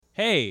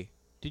Hey,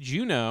 did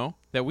you know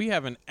that we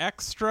have an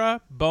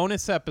extra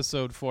bonus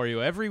episode for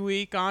you every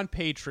week on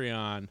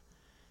Patreon?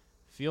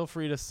 Feel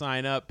free to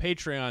sign up,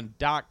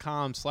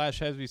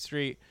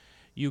 patreon.com/HesbyStreet.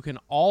 You can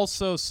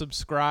also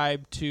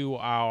subscribe to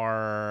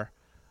our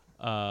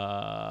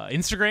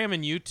Instagram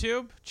and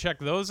YouTube. Check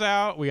those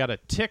out. We got a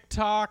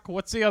TikTok.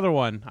 What's the other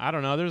one? I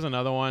don't know. There's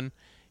another one.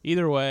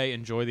 Either way,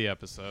 enjoy the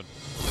episode.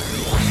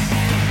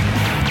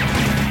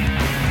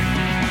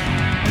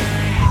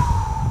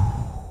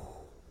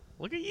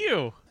 Look at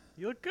you.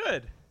 You look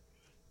good.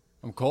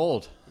 I'm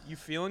cold. You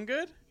feeling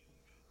good?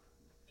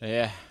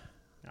 Yeah.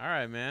 All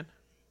right, man.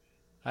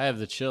 I have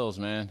the chills,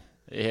 man.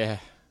 Yeah.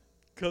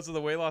 Because of the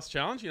weight loss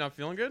challenge, you're not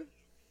feeling good?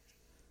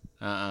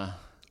 Are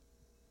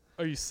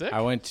you sick?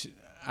 I went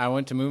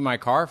to move my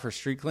car for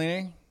street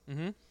cleaning.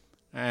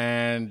 Mm-hmm.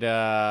 And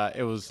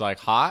it was like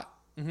hot.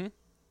 Mm-hmm.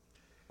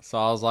 So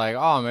I was like,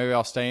 oh, maybe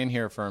I'll stay in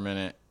here for a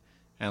minute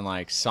and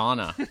like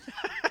sauna.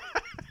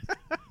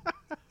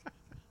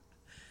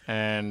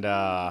 And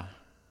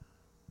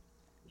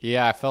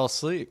yeah, I fell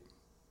asleep.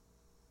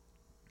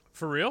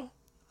 For real?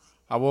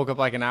 I woke up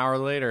like an hour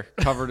later,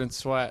 covered in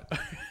sweat.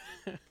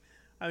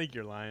 I think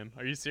you're lying.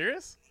 Are you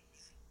serious?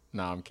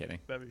 No, I'm kidding.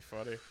 That'd be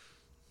funny.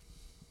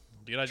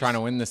 Dude, Trying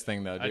to win this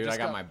thing, though, dude. I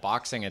got my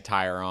boxing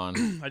attire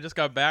on. I just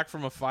got back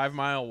from a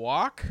 5-mile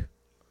walk.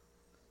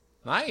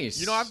 Nice.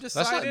 You know, I've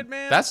decided,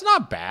 man. That's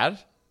not bad.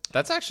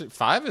 That's actually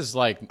 5 is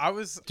like.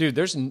 Dude,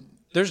 there's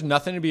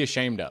nothing to be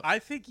ashamed of. I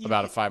think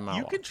about a 5-mile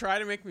You walk. can try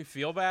to make me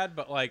feel bad,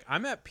 but like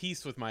I'm at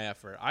peace with my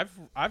effort.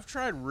 I've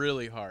tried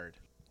really hard,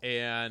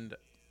 and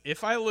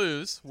if I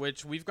lose,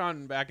 which we've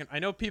gone back and I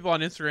know people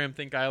on Instagram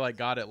think I like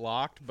got it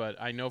locked, but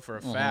I know for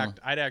a fact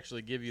I'd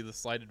actually give you the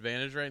slight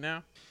advantage right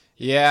now.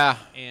 Yeah.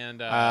 And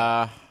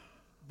but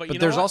you know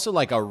there's what? also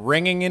like a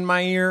ringing in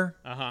my ear.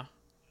 Uh-huh.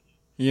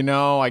 You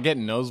know, I get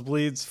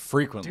nosebleeds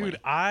frequently. Dude,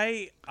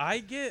 I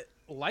get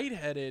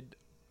lightheaded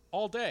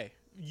all day.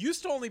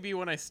 Used to only be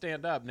when I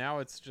stand up. Now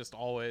it's just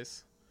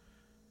always.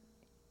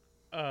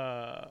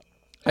 I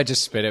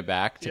just spit it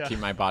back to keep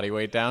my body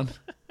weight down.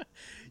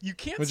 You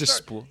can't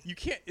you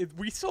can't.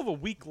 We still have a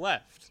week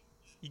left.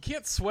 You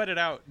can't sweat it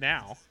out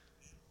now.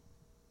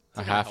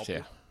 I have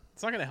to.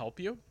 It's not going to help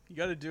you. You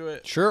got to do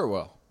it. Sure it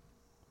will.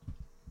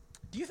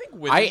 Do you think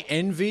women... I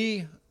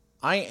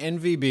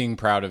envy being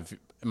proud of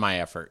my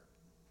effort.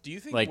 Do you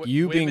think like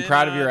you being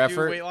proud of your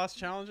effort? Do weight loss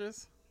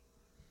challenges?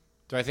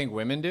 Do I think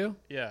women do?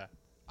 Yeah.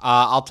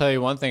 I'll tell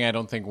you one thing. I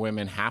don't think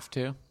women have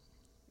to.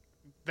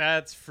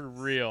 That's for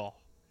real.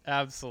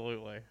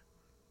 Absolutely.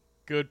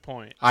 Good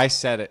point. I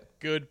said it.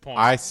 Good point.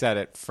 I said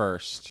it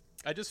first.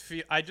 I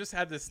just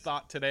had this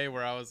thought today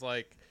where I was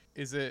like,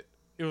 it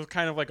was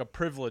kind of like a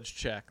privilege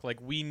check. Like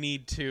we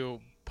need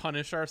to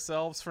punish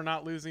ourselves for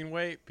not losing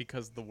weight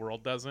because the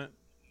world doesn't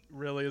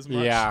really as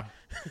much. Yeah.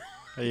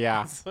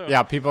 Yeah. So,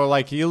 yeah. People are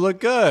like, you look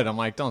good. I'm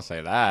like, don't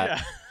say that.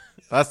 Yeah.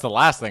 That's the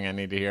last thing I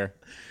need to hear.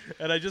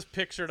 And I just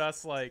pictured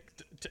us like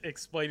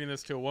explaining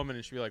this to a woman,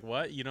 and she'd be like,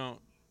 "What?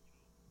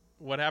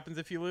 What happens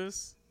if you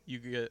lose?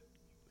 You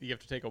have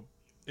to take a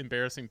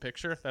embarrassing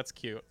picture. That's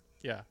cute.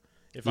 Yeah.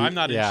 If I'm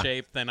not in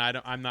shape, then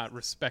I'm not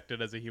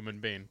respected as a human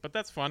being. But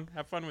that's fun.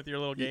 Have fun with your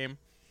little game."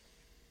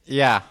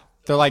 Yeah.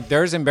 They're like,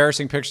 there's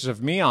embarrassing pictures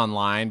of me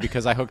online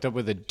because I hooked up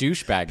with a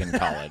douchebag in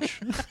college.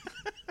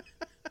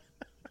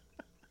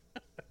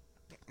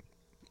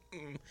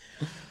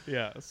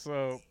 Yeah,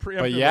 so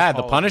but yeah,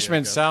 the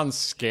punishment sounds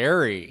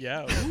scary.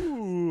 Yeah.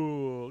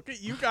 Ooh. Look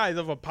at you guys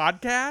have a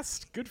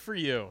podcast. Good for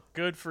you.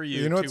 Good for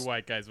you. Two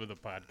white guys with a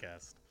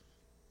podcast.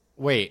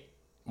 Wait,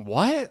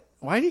 what?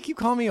 Why do you keep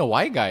calling me a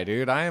white guy,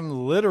 dude? I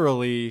am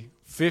literally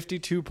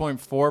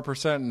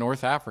 52.4%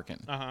 North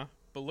African. Uh-huh.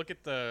 But look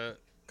at the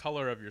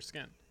color of your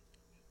skin.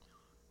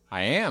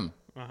 I am.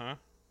 Uh-huh.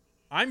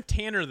 I'm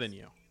tanner than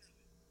you.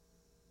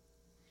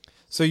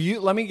 So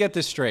let me get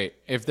this straight.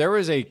 If there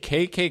was a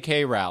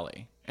KKK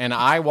rally and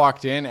I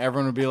walked in,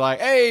 everyone would be like,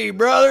 "Hey,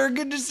 brother,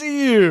 good to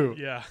see you."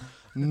 Yeah.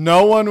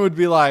 No one would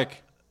be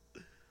like,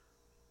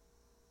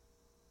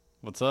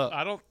 "What's up?"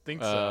 I don't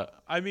think so.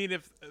 I mean,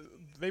 if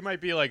they might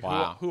be like,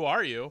 wow. who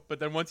are you? But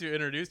then once you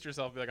introduced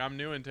yourself, be like, "I'm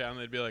new in town,"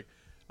 they'd be like,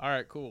 "All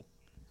right, cool."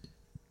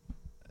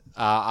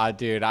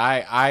 Dude,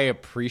 I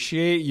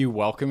appreciate you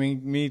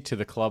welcoming me to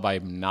the club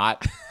I'm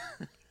not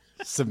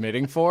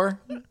submitting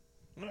for.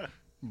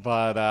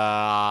 But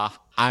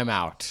I'm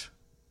out.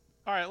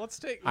 All right,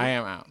 I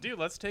am out. Dude,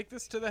 let's take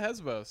this to the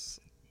Hesbos.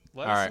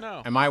 Let All us right.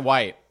 know. Am I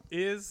white?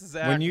 Is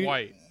Zach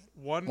white?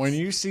 When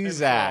you see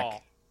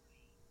Zach,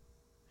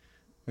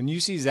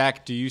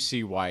 do you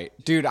see white?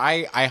 Dude,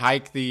 I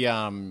hike the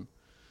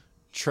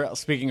trail.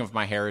 Speaking of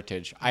my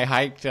heritage, I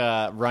hiked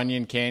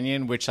Runyon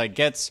Canyon, which like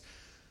gets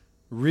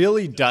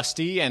really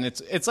dusty, and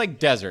it's like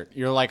desert.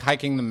 You're like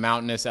hiking the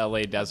mountainous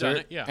LA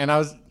desert. Yeah. And I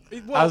was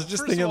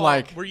just thinking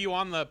like, were you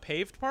on the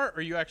paved part,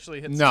 or you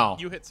actually hit?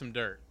 You hit some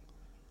dirt.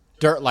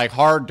 Dirt, like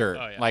hard dirt.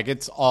 Oh, yeah. Like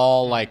it's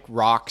all like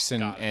rocks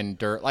and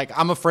dirt. Like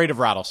I'm afraid of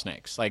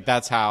rattlesnakes. Like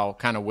that's how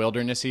kind of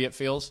wildernessy it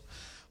feels.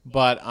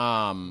 But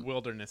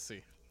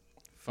wildernessy.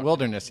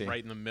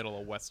 Right in the middle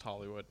of West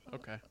Hollywood.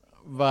 Okay.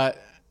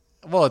 But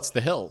Well, it's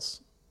the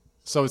hills,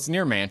 so it's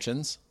near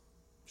mansions,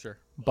 Sure.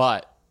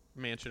 but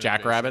Mansion.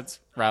 jackrabbits,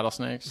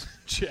 rattlesnakes.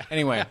 Jack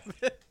Anyway.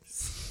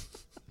 rabbits.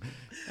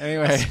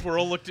 Anyway,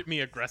 Squirrel looked at me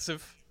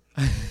aggressive.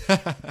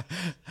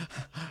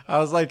 I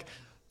was like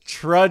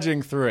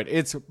trudging through it.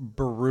 It's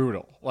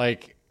brutal.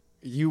 Like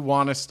you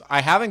want to.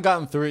 I haven't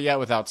gotten through it yet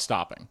without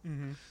stopping.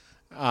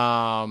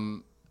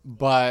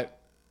 But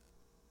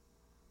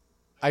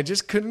I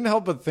just couldn't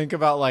help but think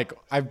about like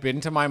I've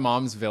been to my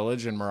mom's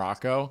village in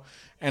Morocco,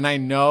 and I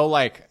know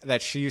like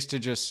that she used to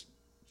just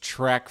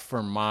trek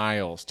for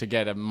miles to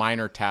get a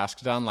minor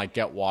task done, like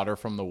get water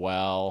from the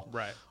well,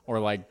 Right. or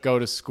like go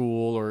to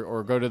school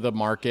or go to the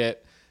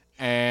market.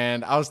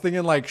 And I was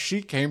thinking, like,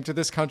 she came to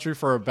this country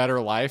for a better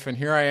life, and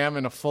here I am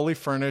in a fully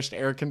furnished,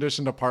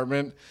 air-conditioned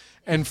apartment.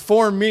 And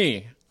for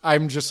me,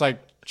 I'm just, like,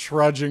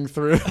 trudging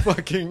through a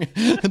fucking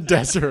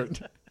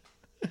desert.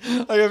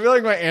 Like, I feel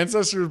like my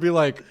ancestors would be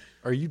like,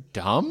 are you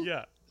dumb?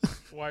 Yeah.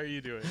 Why are you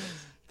doing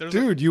this?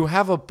 Dude, you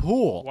have a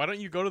pool. Why don't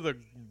you go to the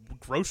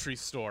grocery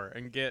store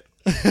and get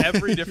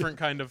every different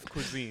kind of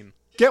cuisine?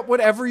 Get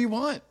whatever you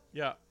want.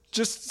 Yeah.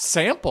 Just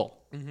sample.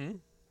 Mm-hmm.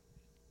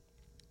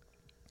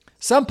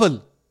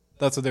 Sample.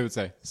 That's what they would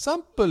say.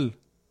 Sample.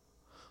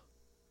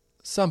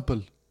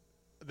 Sample.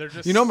 They're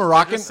just, You know,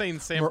 Moroccan- they're just saying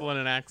sample in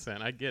an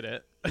accent. I get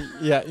it.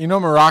 Yeah, you know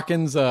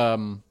Moroccans,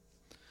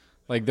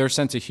 like their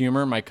sense of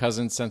humor, my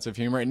cousin's sense of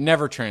humor, it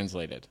never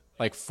translated.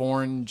 Like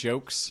foreign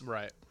jokes,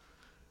 Right.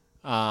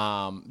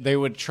 they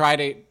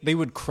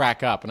would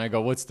crack up, and I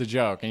go, "What's the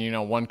joke?" And you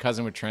know, one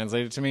cousin would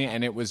translate it to me,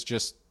 and it was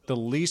just the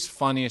least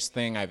funniest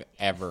thing I've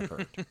ever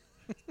heard.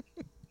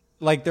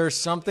 Like there's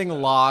something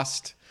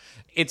lost.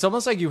 It's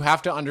almost like you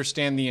have to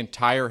understand the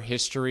entire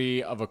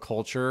history of a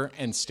culture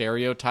and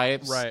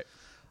stereotypes. Right.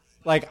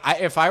 Like,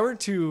 if I were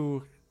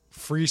to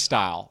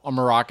freestyle a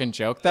Moroccan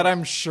joke that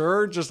I'm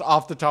sure just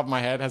off the top of my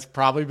head has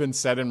probably been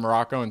said in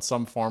Morocco in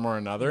some form or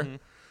another,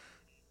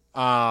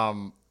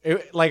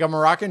 like a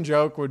Moroccan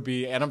joke would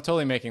be, and I'm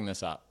totally making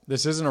this up.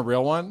 This isn't a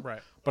real one,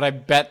 Right. but I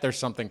bet there's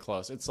something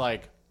close. It's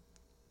like,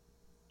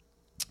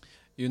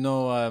 you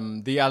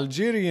know, the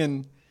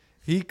Algerian,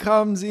 he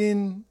comes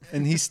in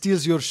and he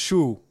steals your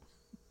shoe.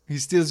 He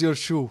steals your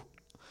shoe.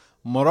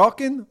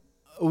 Moroccan,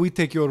 we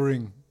take your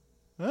ring.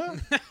 Huh?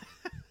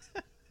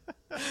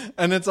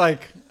 And it's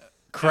like,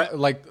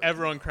 like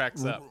Everyone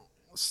cracks up.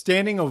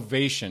 standing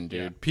ovation,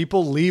 dude. Yeah.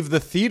 People leave the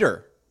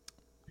theater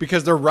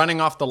because they're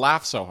running off the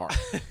laugh so hard.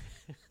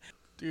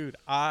 Dude,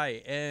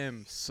 I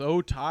am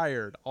so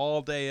tired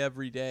all day,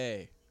 every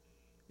day.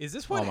 Is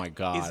this what? Oh my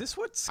god! Is this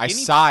what? I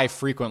sigh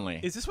frequently.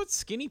 Is this what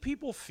skinny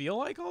people feel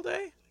like all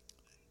day?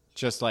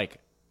 Just like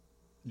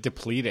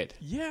depleted.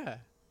 Yeah.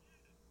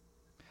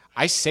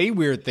 I say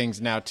weird things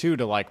now too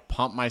to like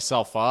pump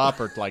myself up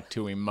or like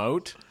to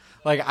emote.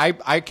 Like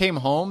I came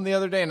home the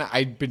other day and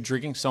I'd been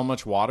drinking so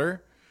much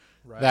water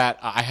that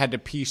I had to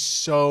pee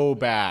so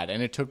bad,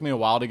 and it took me a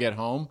while to get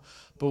home.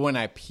 But when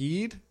I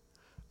peed,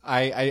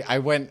 I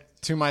went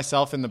to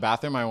myself in the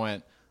bathroom. I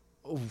went,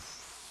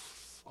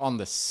 oof, on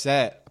the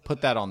set.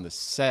 Put that on the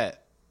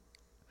set.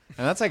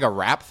 And that's like a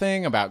rap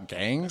thing about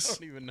gangs. I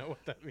don't even know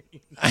what that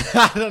means.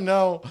 I don't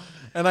know.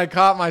 And I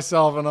caught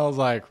myself and I was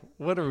like,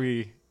 what are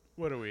we?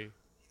 What are we?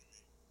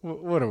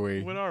 What are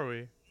we? What are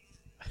we?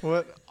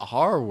 What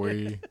are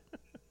we?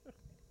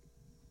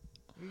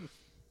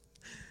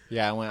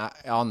 Yeah, I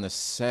went on the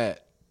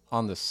set.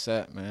 On the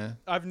set, man.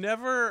 I've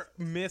never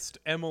missed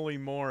Emily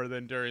more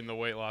than during the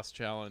weight loss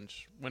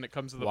challenge when it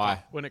comes to the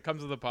Why? When it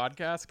comes to the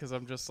podcast, because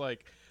I'm just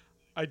like,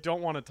 I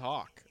don't want to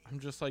talk. I'm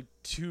just like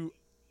too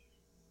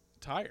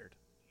tired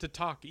to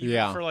talk,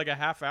 even for like a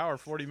half hour,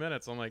 40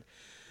 minutes. I'm like,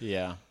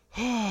 yeah.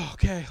 Oh,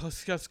 okay,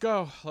 let's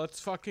go. Let's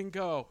fucking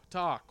go.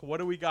 Talk. What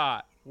do we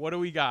got? What do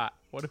we got?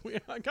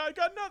 I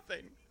got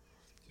nothing.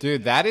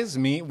 Dude, that is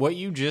me. What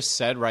you just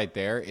said right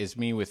there is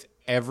me with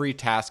every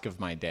task of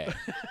my day.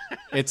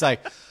 It's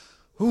like,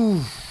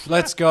 ooh,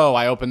 let's go.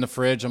 I open the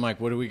fridge. I'm like,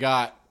 what do we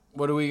got?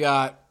 What do we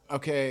got?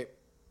 Okay.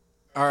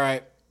 All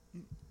right.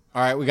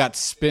 We got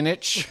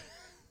spinach.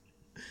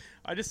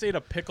 I just ate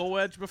a pickle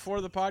wedge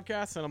before the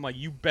podcast, and I'm like,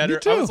 you better. Me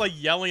too. I was like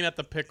yelling at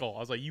the pickle. I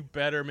was like, you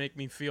better make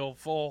me feel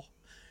full.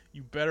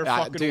 You better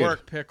fucking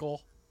work,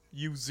 pickle.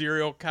 You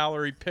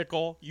 0-calorie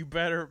pickle. You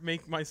better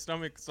make my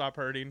stomach stop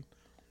hurting.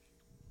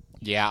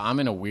 Yeah, I'm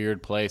in a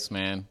weird place,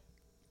 man.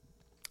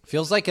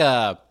 Feels like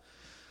it's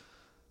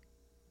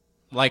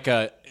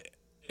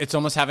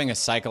almost having a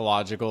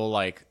psychological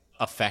like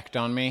effect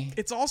on me.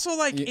 It's also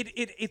like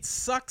it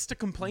sucks to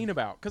complain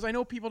about because I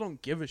know people don't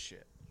give a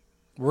shit.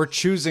 We're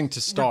choosing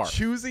to starve. We're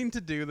choosing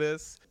to do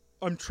this.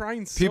 I'm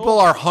trying so People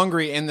are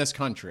hungry in this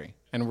country,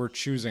 and we're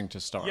choosing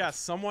to starve. Yeah,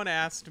 someone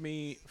asked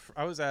me,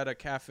 I was at a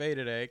cafe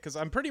today, because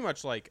I'm pretty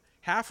much like,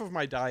 half of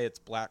my diet's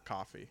black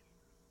coffee.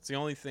 It's the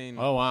only thing.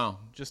 Oh, wow.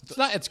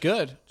 It's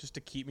good. Just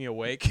to keep me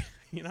awake,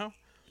 you know?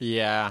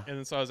 Yeah. And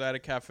then so I was at a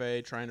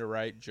cafe trying to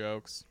write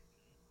jokes,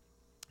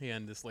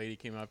 and this lady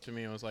came up to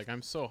me and was like,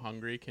 I'm so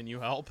hungry, can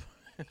you help?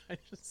 And I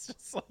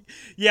just like,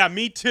 yeah,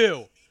 me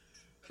too.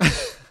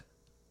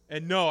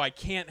 And no, I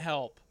can't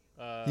help.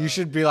 You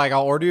should be like,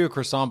 I'll order you a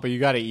croissant, but you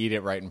got to eat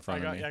it right in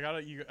front of me.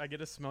 I get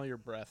to smell your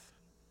breath.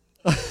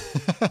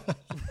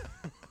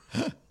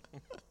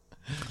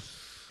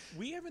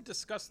 We haven't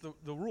discussed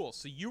the rules.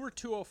 So you were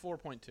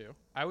 204.2.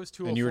 I was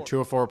 204. And you were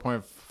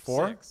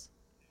 204.4?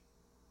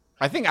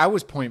 I think I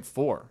was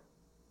 0.4.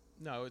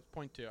 No, it's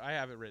 0.2. I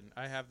have it written.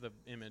 I have the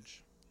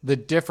image. The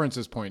difference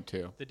is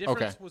 0.2. The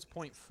difference was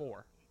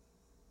 0.4.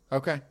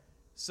 Okay.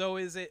 So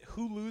is it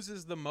who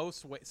loses the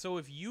most weight? So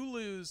if you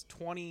lose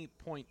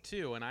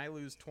 20.2 and I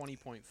lose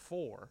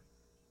 20.4,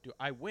 do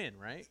I win,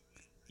 right?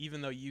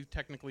 Even though you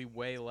technically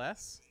weigh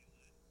less?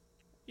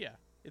 Yeah.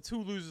 It's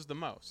who loses the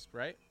most,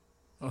 right?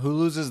 Who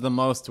loses the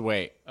most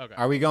weight? Okay.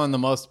 Are we going the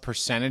most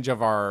percentage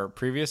of our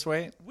previous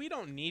weight? We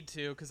don't need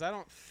to because I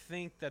don't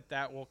think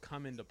that will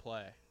come into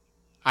play.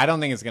 I don't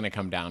think it's going to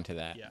come down to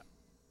that. Yeah.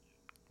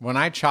 When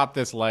I chop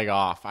this leg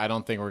off, I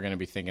don't think we're going to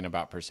be thinking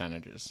about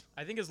percentages.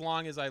 I think as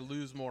long as I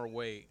lose more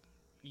weight,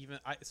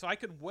 I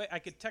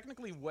could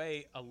technically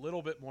weigh a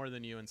little bit more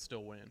than you and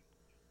still win.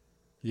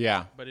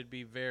 Yeah. But it'd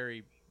be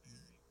very.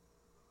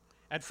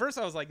 At first,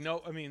 I was like,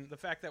 no. I mean, the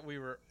fact that we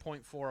were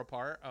 0.4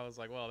 apart, I was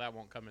like, well, that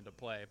won't come into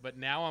play. But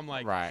now I'm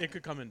like, right. It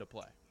could come into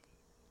play.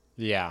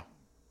 Yeah.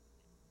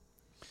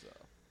 So.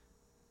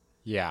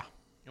 Yeah.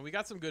 And we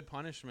got some good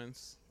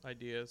punishments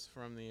ideas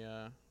from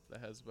the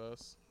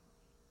Hezbos.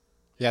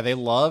 Yeah, they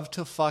love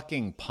to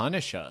fucking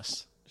punish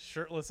us.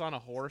 Shirtless on a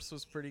horse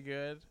was pretty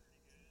good.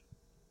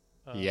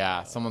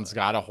 Yeah, someone's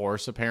got a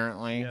horse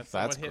apparently. Yeah,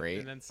 that's great.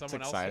 And then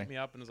someone else hit me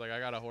up and was like, I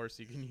got a horse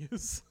you can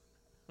use.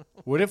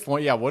 What if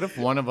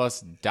one of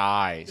us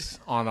dies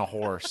on a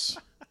horse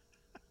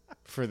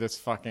for this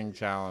fucking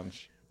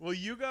challenge? Will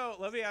you go?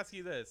 Let me ask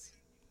you this.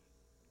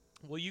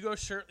 Will you go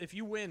if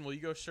you win, will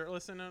you go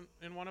shirtless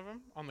in one of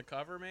them on the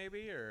cover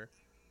maybe, or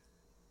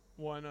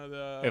one of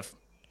the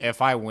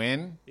if I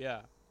win? Yeah.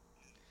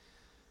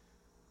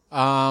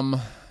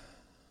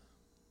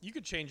 You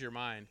could change your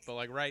mind, but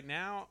like right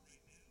now,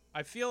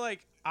 I feel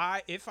like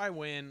if I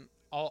win,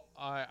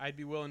 I'd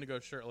be willing to go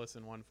shirtless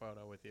in one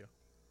photo with you.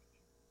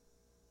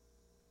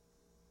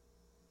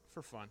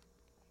 For fun.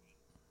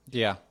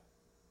 Yeah.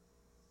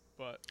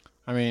 But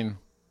I mean,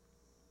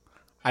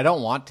 I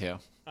don't want to.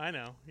 I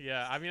know.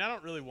 Yeah. I mean, I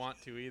don't really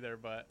want to either,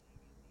 but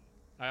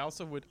I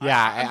also would.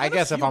 Yeah, I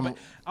guess if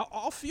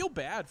I'll feel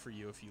bad for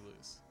you if you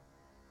lose.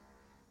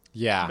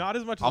 Yeah. Not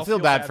as much as I'll feel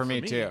bad for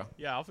me too.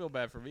 Yeah, I'll feel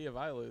bad for me if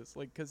I lose.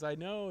 Like, because I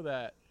know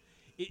that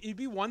it'd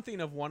be one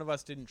thing if one of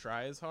us didn't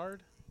try as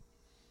hard.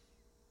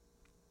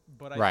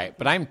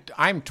 But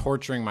I'm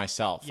torturing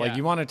myself. Yeah. Like,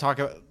 you want to talk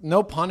about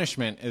no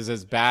punishment is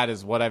as bad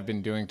as what I've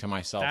been doing to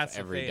myself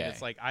every day.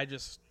 It's like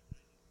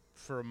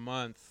for a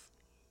month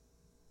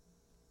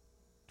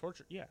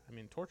torture. Yeah, I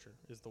mean torture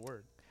is the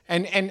word.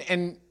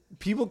 And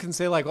people can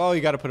say like, oh,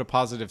 you got to put a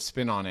positive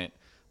spin on it,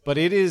 but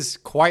it is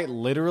quite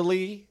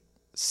literally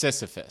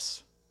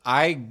Sisyphus.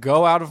 I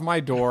go out of my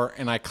door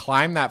and I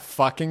climb that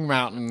fucking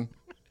mountain.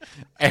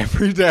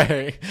 Every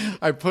day,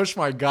 I push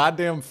my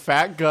goddamn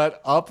fat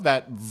gut up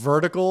that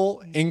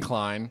vertical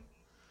incline.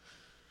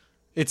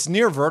 It's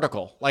near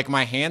vertical. Like,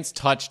 my hands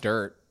touch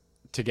dirt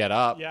to get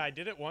up. Yeah, I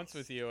did it once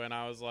with you, and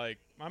I was like,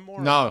 I'm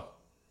more... No.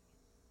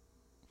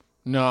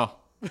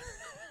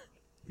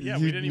 Yeah,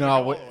 we didn't even go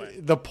all the way.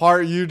 The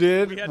part you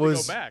did was... We had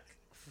to go back,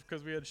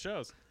 because we had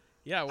shows.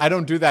 Yeah, I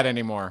don't do that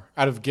anymore,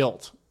 out of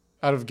guilt.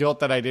 Out of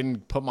guilt that I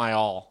didn't put my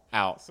all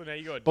out. So now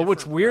you go But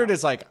what's weird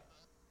is, like...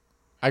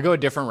 I go a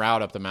different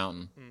route up the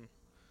mountain,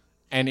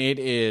 and it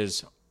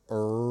is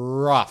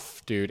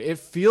rough, dude. It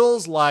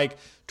feels like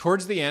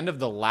towards the end of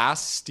the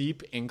last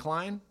steep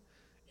incline,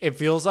 it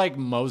feels like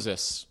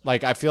Moses.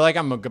 Like, I feel like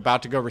I'm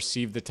about to go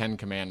receive the 10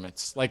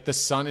 Commandments. Like, the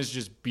sun is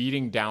just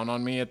beating down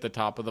on me at the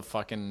top of the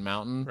fucking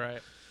mountain.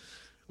 Right.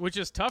 Which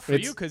is tough for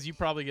you because you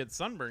probably get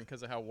sunburned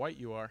because of how white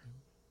you are.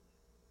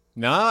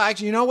 No,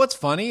 actually, you know what's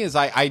funny is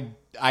I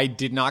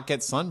did not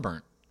get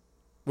sunburnt.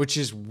 Which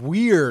is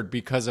weird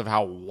because of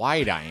how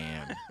white I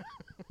am.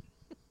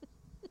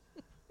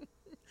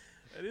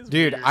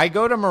 Dude, weird. I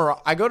go to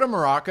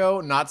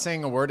Morocco not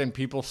saying a word and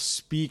people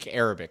speak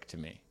Arabic to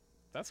me.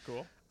 That's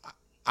cool.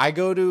 I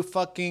go to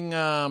fucking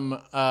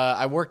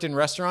I worked in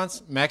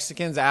restaurants.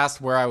 Mexicans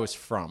asked where I was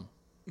from.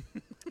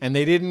 And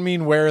they didn't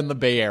mean where in the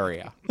Bay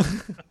Area.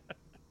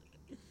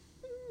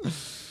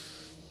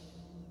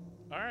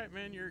 All right,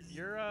 man,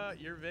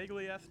 you're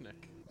vaguely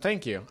ethnic.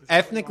 Thank you.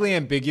 Ethnically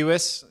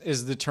ambiguous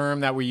is the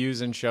term that we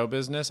use in show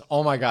business.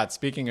 Oh my God!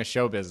 Speaking of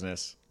show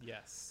business,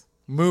 yes.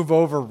 Move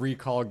over.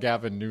 Recall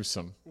Gavin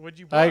Newsom. What'd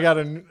you buy?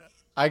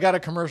 I got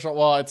a commercial.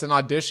 Well, it's an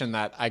audition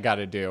that I got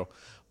to do,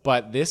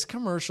 but this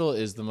commercial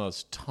is the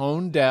most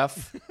tone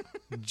deaf,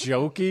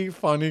 jokey,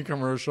 funny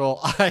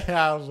commercial I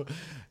have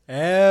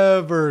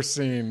ever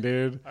seen,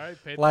 dude. All right,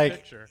 paint the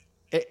picture.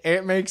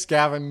 It makes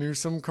Gavin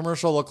Newsom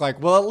commercial look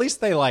like, well, at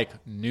least they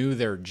knew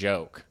their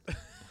joke.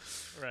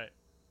 Right.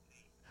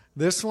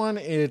 This one,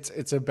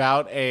 it's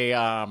about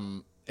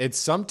it's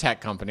some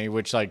tech company,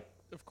 which of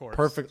course,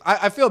 perfect.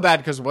 I feel bad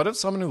because what if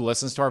someone who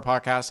listens to our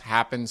podcast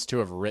happens to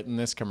have written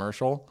this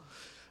commercial?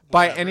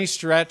 By any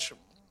stretch,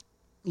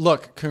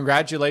 look,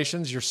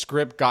 congratulations, your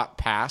script got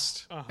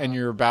passed, and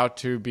you're about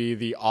to be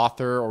the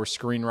author or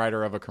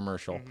screenwriter of a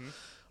commercial. Mm-hmm.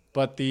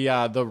 But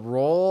the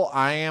role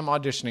I am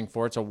auditioning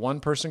for, it's a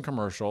one-person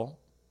commercial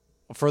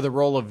for the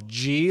role of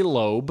G.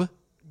 Loeb.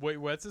 Wait,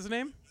 what's his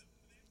name?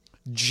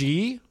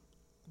 G.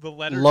 The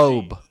letter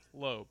Loeb. G.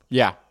 Loeb.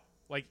 Yeah.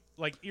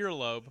 Like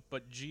earlobe,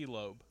 but G.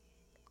 Loeb.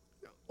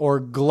 Or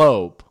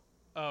globe.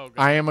 Oh,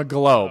 got I am a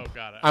globe. Oh,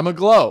 got it. I'm a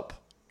globe.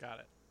 Got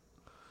it.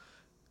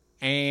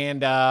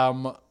 And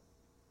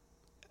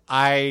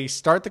I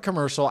start the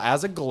commercial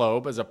as a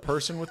globe, as a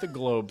person with a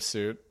globe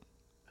suit.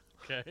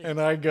 Okay.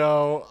 And I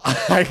go,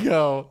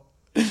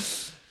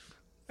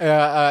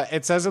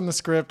 it says in the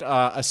script,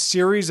 a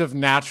series of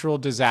natural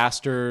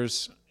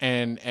disasters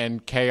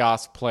and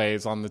chaos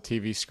plays on the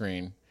TV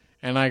screen.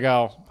 And I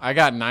go, I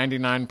got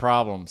 99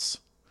 problems,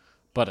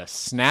 but a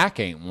snack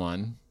ain't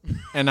one.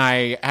 And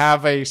I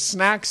have a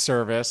snack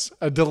service,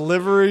 a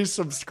delivery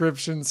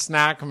subscription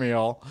snack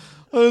meal.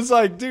 I was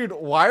like, dude,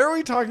 why are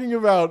we talking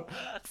about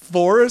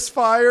forest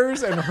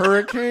fires and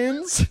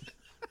hurricanes?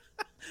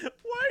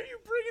 Why are you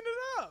bringing it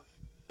up?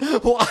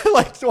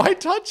 Why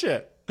touch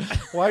it?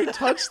 Why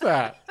touch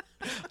that?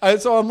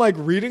 So I'm like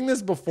reading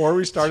this before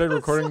we started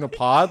recording the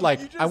pod.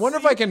 Like, I wonder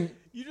if I can.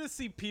 You just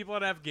see people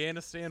in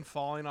Afghanistan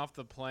falling off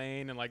the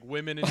plane and like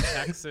women in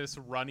Texas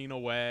running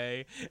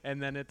away.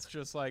 And then it's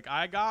just like,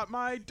 I got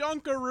my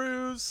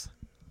Dunkaroos.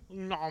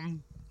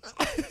 Nom.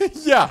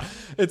 Yeah.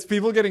 It's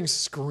people getting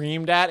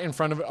screamed at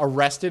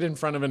arrested in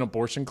front of an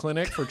abortion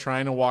clinic for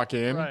trying to walk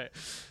in. Right.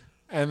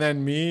 And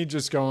then me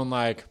just going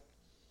like,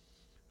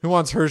 who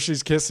wants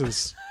Hershey's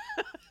Kisses?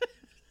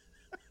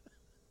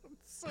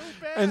 So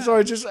bad. And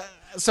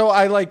so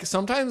I like,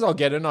 sometimes I'll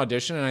get an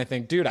audition and I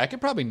think, dude, I could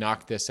probably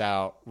knock this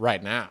out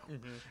right now.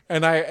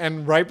 Mm-hmm.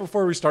 And right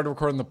before we started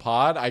recording the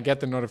pod, I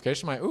get the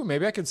notification. I'm like, ooh,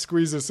 maybe I could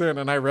squeeze this in.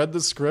 And I read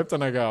the script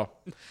and I go,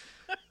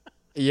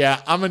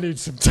 yeah, I'm going to need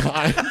some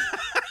time.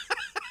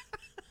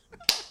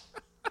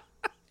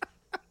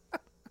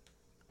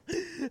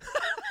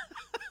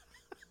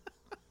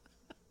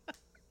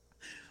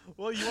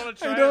 Well, you want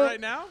to try it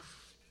right now?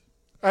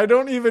 I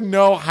don't even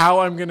know how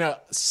I'm going to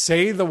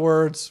say the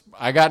words,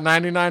 I got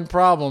 99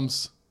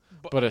 problems,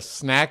 but a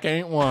snack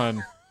ain't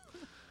one.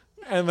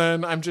 And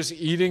then I'm just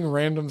eating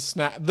random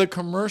snack. The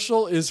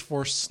commercial is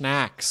for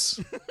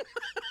snacks.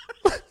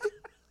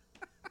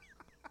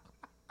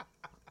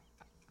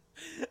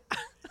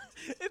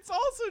 It's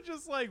also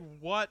just like,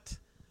 what?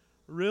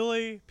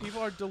 Really?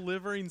 People are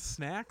delivering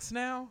snacks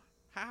now?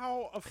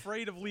 How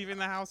afraid of leaving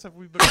the house have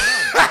we become?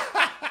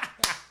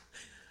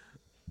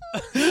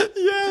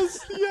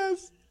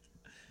 Yes.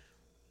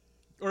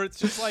 Or it's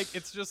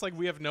just like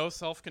we have no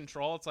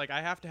self-control. It's like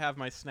I have to have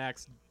my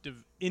snacks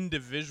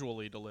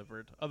individually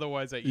delivered.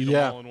 Otherwise, I eat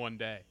them all in one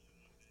day.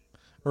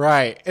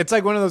 Right. It's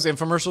like one of those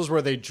infomercials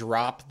where they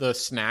drop the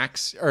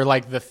snacks or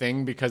like the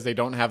thing because they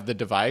don't have the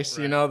device.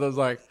 Right. You know, there's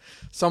like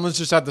someone's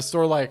just at the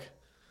store like,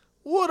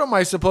 what am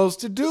I supposed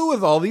to do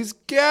with all these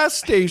gas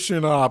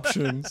station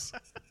options?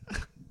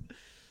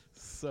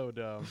 So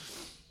dumb.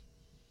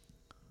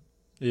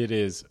 It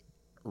is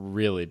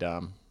really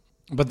dumb.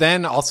 But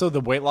then also the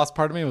weight loss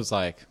part of me was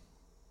like,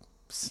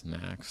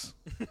 snacks.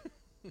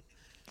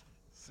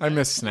 I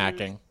miss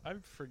snacking. I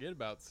forget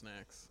about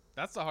snacks.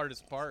 That's the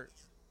hardest part.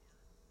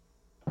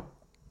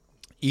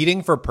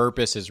 Eating for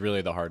purpose is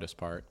really the hardest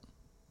part.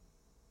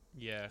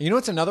 Yeah. You know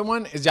what's another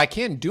one? Is I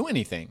can't do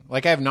anything.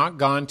 Like I have not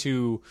gone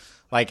to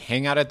like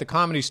hang out at the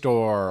Comedy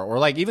Store or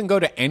like even go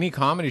to any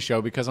comedy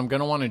show because I'm going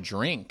to want to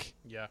drink.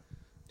 Yeah.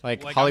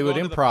 Like Hollywood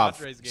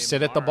Improv,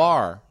 sit at the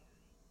bar.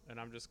 And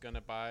I'm just going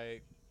to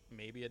buy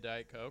maybe a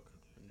Diet Coke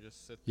and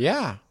just sit there.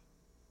 Yeah.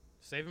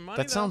 Saving money,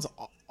 That sounds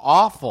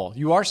awful.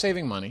 You are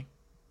saving money.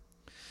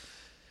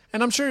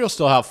 And I'm sure you'll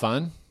still have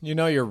fun. You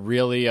know, you're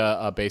really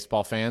a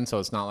baseball fan, so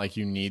it's not like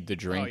you need the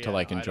drink to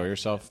like enjoy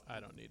yourself. I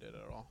don't need it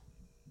at all.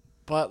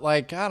 But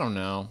like, I don't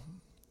know.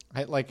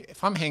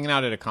 If I'm hanging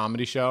out at a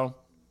comedy show,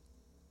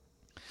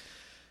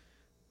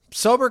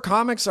 sober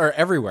comics are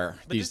everywhere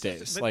these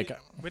days.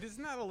 But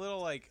isn't that a little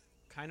like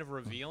kind of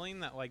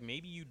revealing that like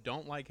maybe you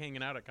don't like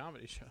hanging out at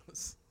comedy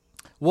shows?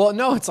 Well,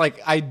 no, it's like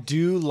I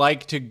do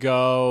like to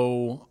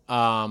go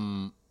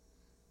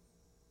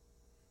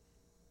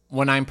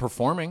when I'm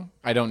performing.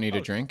 I don't need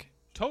a drink.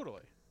 Totally.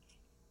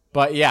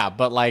 But yeah,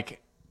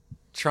 like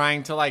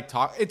trying to like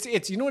talk.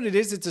 It's you know what it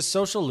is? It's a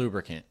social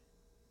lubricant.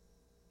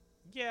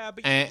 Yeah,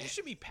 but you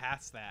should be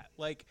past that.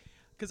 Like,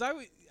 because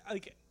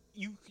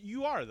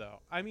you are though.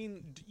 I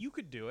mean, you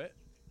could do it.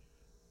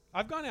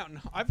 I've gone out and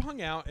I've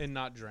hung out and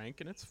not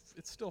drank, and it's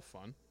still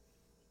fun.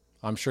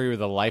 I'm sure you're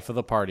the life of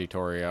the party,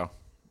 Torrio.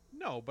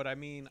 No, but I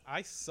mean,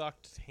 I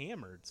sucked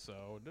hammered,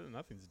 so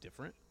nothing's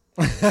different.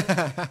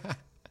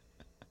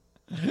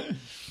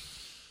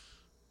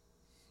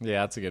 Yeah,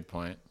 that's a good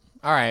point.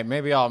 All right,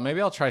 maybe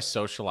I'll try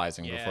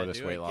socializing before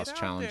this weight loss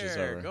challenge is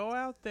over. Go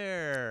out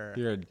there.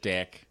 You're a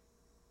dick.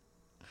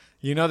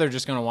 You know they're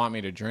just gonna want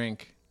me to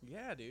drink.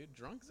 Yeah, dude.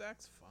 Drunk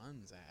Zach's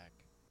fun, Zach.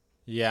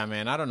 Yeah,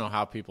 man. I don't know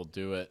how people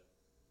do it.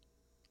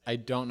 I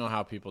don't know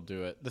how people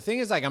do it. The thing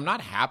is, like, I'm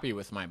not happy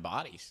with my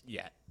body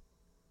yet.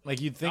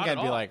 Like, you'd think Not at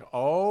I'd be all. like,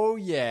 oh,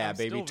 yeah, I'm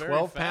baby, still very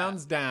 12 fat.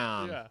 pounds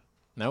down. Yeah.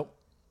 Nope.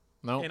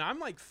 And I'm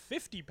like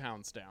 50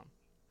 pounds down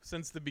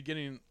since the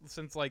beginning,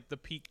 since like the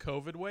peak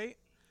COVID weight.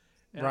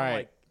 And I'm Right.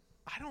 like,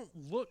 I don't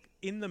look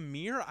in the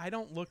mirror. I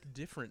don't look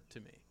different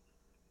to me.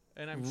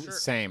 And I'm sure.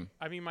 Same.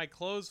 I mean, my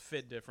clothes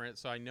fit different,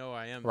 so I know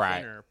I am Right.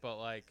 thinner. But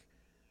like,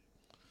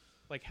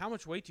 how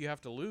much weight do you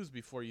have to lose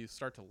before you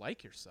start to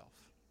like yourself?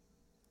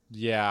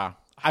 Yeah.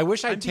 I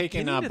wish I'm I'd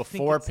taken beginning to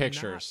before think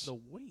it's not pictures. the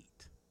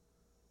weight.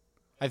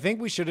 I think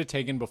we should have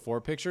taken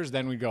before pictures.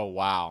 Then we'd go,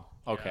 wow,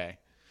 okay.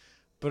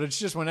 But it's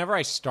just whenever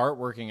I start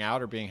working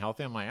out or being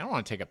healthy, I'm like, I don't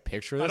want to take a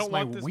picture. That's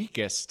my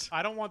weakest.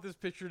 I don't want this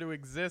picture to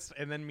exist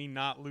and then me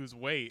not lose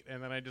weight,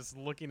 and then I just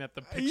looking at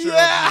the picture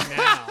Yeah. of me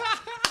now.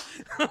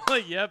 I'm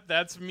like, yep,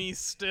 that's me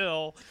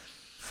still.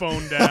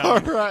 Phone down, All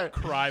right.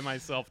 cry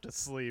myself to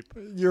sleep.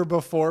 Your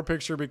before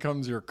picture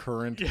becomes your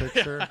current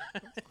picture.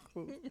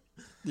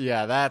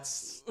 Yeah,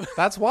 that's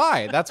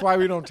why. That's why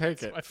we don't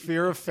take it.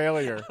 Fear of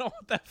failure. I don't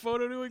want that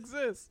photo to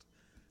exist.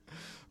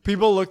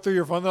 People look through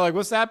your phone. They're like,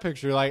 "What's that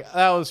picture?" You're like,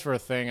 that was for a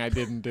thing I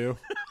didn't do.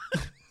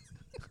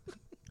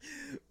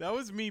 That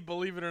was me,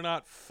 believe it or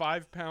not,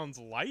 5 pounds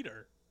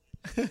lighter.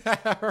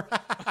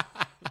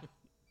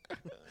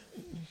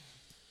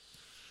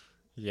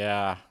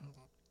 Yeah.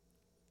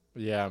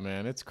 Yeah,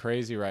 man, it's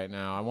crazy right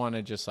now. I want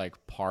to just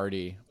like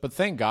party. But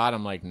thank God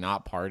I'm like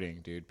not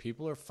partying, dude.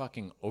 People are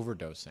fucking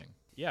overdosing.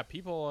 Yeah,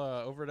 people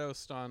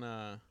overdosed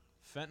on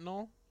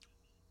fentanyl.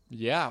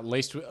 Yeah,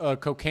 laced with,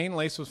 cocaine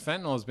laced with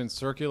fentanyl has been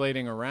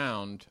circulating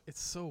around.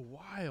 It's so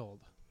wild.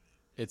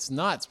 It's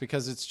nuts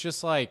because it's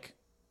just like,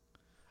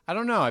 I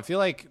don't know. I feel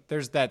like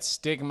there's that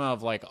stigma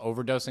of like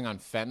overdosing on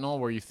fentanyl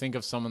where you think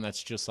of someone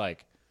that's just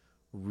like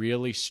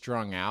really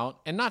strung out.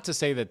 And not to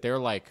say that they're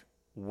like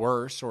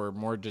worse or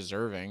more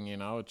deserving, you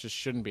know, it just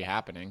shouldn't be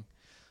happening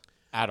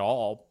at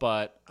all.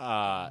 But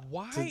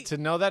Why? to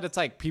know that it's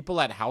like people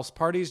at house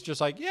parties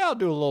just like, yeah, I'll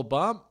do a little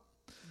bump.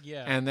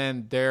 Yeah. And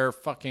then they're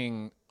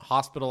fucking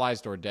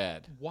hospitalized or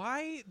dead.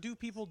 Why do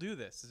people do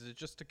this? Is it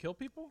just to kill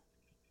people?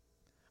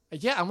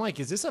 Yeah, I'm like,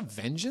 is this a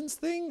vengeance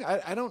thing?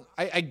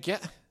 I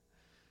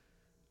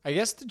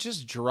guess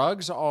just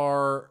drugs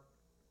are,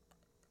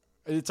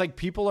 it's like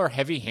people are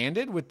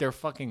heavy-handed with their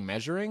fucking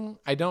measuring.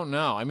 I don't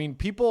know. I mean,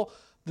 people,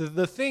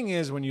 the thing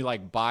is when you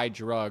like buy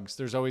drugs,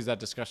 there's always that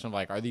discussion of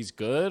like, are these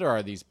good or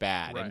are these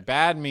bad? Right. And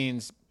bad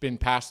means been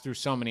passed through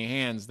so many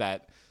hands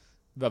that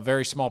a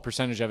very small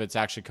percentage of it's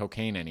actually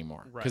cocaine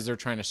anymore because they're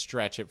trying to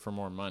stretch it for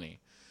more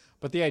money.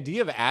 But the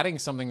idea of adding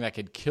something that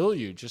could kill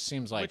you just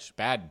seems like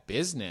bad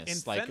business.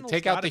 And Like, fentanyl's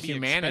take out gotta the be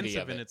humanity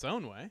expensive of it. in its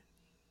own way.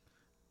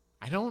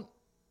 I don't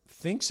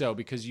think so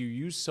because you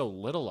use so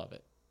little of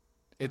it.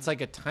 It's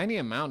like a tiny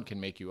amount can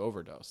make you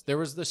overdose. There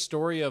was the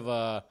story of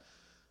a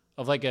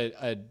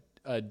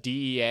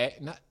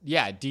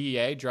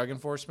DEA, drug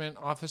enforcement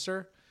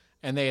officer,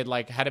 and they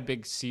had a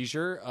big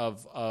seizure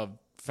of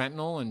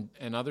fentanyl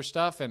and other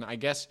stuff, and I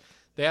guess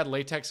they had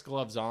latex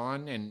gloves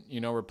on and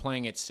were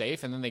playing it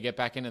safe, and then they get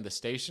back into the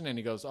station and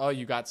he goes, "Oh,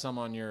 you got some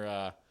on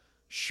your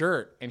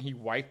shirt," and he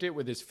wiped it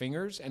with his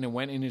fingers and it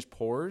went in his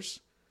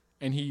pores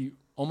and he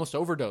almost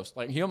overdosed.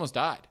 Like, he almost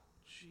died.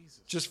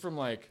 Jesus. Just from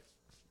like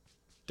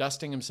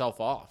dusting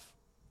himself off.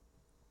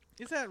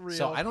 Is that real?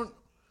 So I don't.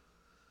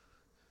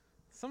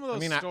 Some of those I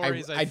mean,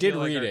 stories I did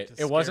feel like read are it. to It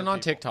scare wasn't on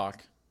people.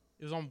 TikTok.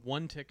 It was on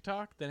one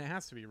TikTok? Then it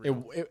has to be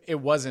real. It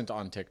wasn't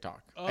on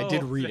TikTok. I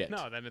did read it.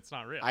 No, then it's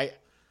not real. I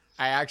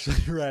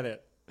actually read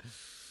it.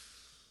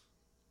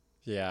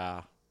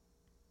 Yeah.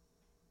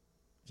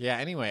 Yeah,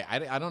 anyway,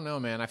 I don't know,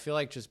 man. I feel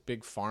like just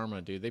big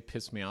pharma, dude. They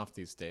piss me off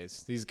these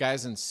days. These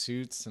guys in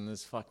suits in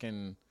this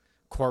fucking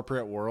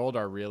corporate world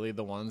are really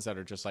the ones that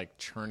are just like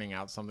churning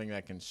out something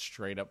that can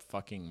straight up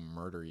fucking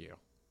murder you.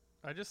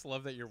 I just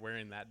love that you're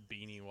wearing that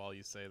beanie while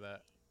you say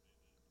that.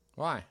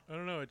 Why? I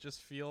don't know. It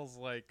just feels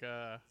like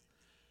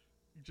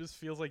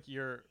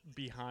you're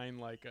behind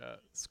like a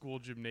school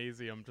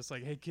gymnasium, just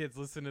like, hey kids,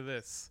 listen to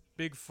this.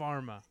 Big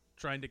pharma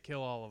trying to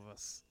kill all of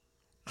us.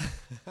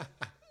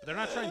 They're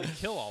not trying to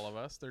kill all of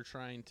us. They're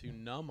trying to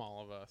numb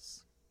all of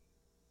us,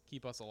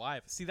 keep us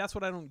alive. See, that's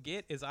what I don't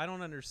get is I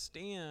don't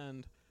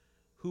understand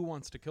who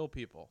wants to kill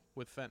people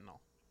with fentanyl.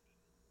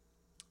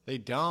 They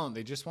don't.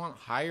 They just want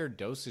higher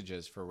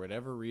dosages for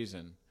whatever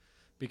reason.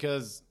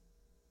 Because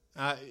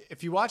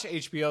if you watch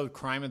HBO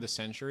Crime of the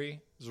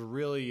Century, there's a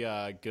really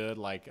good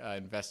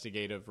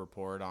investigative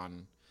report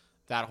on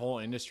that whole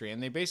industry.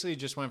 And they basically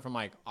just went from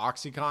like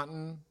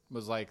OxyContin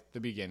was like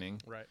the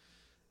beginning. Right.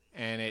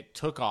 And it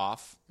took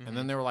off. Mm-hmm. And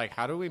then they were like,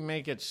 how do we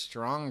make it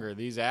stronger?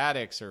 These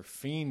addicts are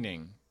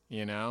fiending,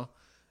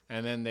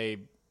 And then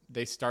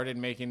they started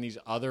making these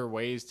other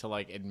ways to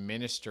like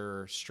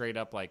administer straight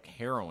up like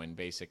heroin,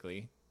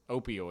 basically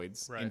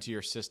opioids into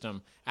your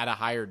system at a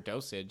higher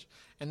dosage.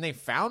 And they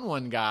found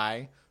one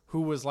guy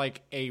who was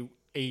like a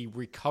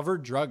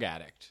recovered drug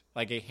addict,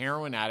 like a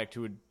heroin addict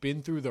who had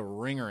been through the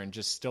ringer and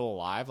just still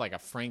alive, like a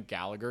Frank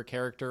Gallagher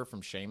character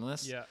from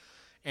Shameless. Yeah.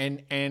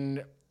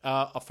 And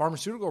a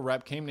pharmaceutical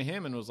rep came to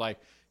him and was like,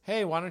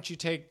 hey, why don't you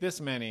take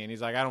this many? And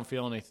he's like, I don't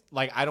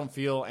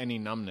feel any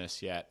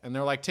numbness yet. And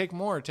they're like, take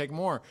more.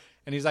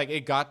 And he's like,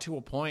 it got to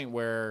a point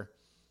where,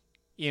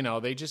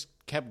 they just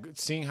kept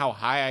seeing how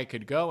high I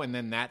could go. And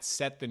then that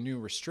set the new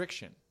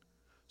restriction.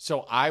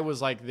 So I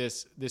was like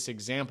this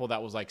example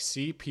that was like,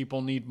 see,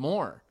 people need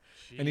more.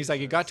 Jesus. And he's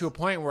like, it got to a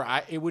point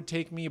where it would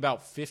take me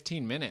about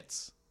 15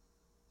 minutes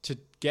to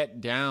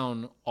get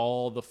down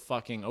all the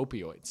fucking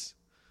opioids.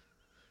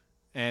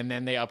 And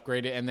then they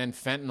upgraded, and then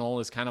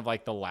fentanyl is kind of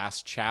like the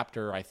last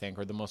chapter, I think,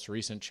 or the most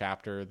recent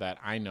chapter that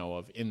I know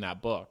of in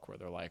that book, where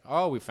they're like,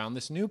 oh, we found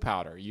this new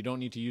powder. You don't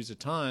need to use a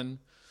ton,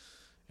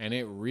 and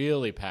it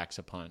really packs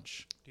a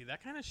punch. Dude,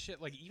 that kind of shit,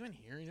 like, even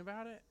hearing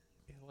about it,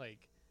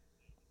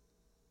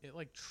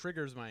 it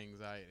triggers my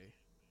anxiety.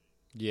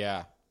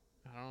 Yeah.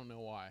 I don't know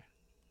why.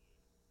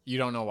 You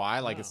don't know why?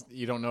 Like, No.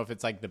 you don't know if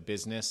it's like the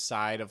business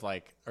side of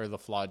like, or the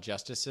flawed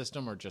justice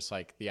system, or just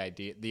like the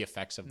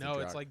effects of the drug?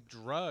 No, it's like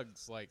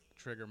drugs like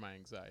trigger my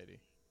anxiety.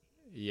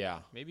 Yeah.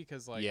 Maybe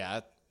because like,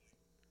 Yeah.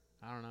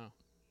 I don't know.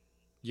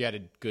 You had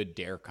a good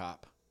dare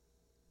cop.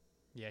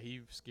 Yeah,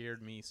 he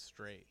scared me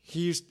straight.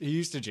 He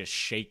used to just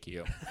shake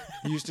you.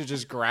 He used to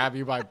just grab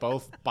you by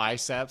both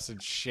biceps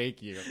and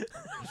shake you.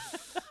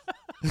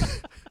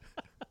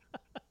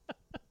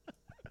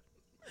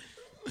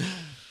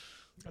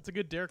 That's a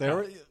good dare.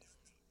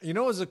 You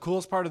know what was the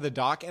coolest part of the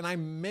doc? And I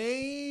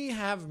may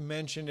have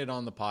mentioned it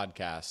on the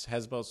podcast.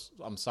 Hesbos,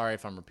 I'm sorry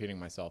if I'm repeating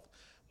myself.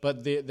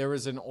 But there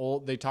was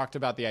they talked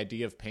about the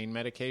idea of pain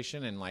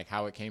medication and like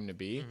how it came to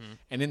be. Mm-hmm.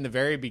 And in the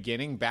very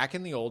beginning, back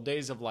in the old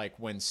days of like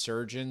when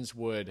surgeons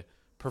would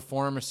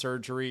perform a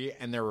surgery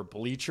and there were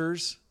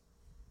bleachers,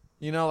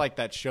 like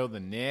that show The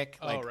Nick,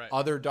 like right.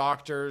 Other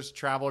doctors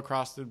travel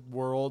across the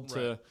world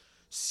to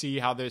see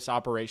how this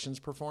operation's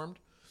performed.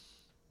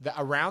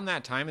 Around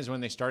that time is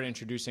when they started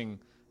introducing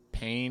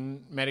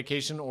pain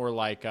medication or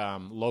like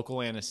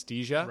local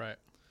anesthesia. Right.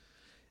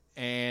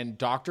 And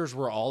doctors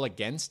were all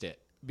against it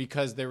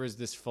because there was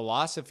this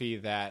philosophy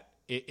that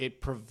it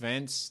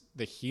prevents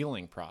the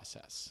healing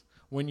process.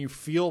 When you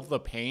feel the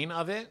pain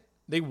of it,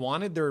 they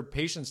wanted their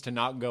patients to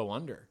not go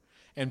under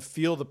and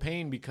feel the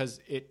pain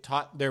because it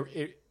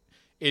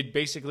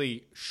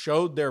basically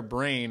showed their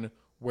brain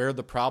where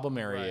the problem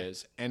area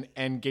is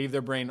and gave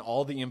their brain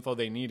all the info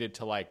they needed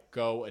to like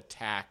go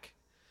attack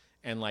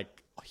and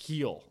like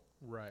heal.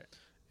 Right.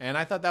 And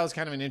I thought that was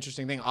kind of an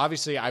interesting thing.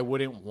 Obviously, I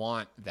wouldn't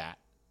want that.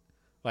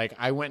 Like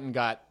I went and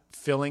got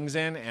fillings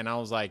in and I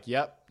was like,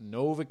 yep,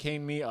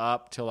 Novocaine me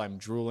up till I'm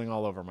drooling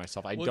all over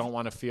myself. I don't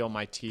want to feel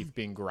my teeth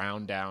being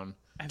ground down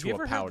to a powder. Have you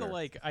ever had the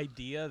like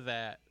idea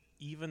that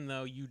even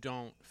though you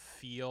don't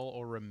feel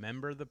or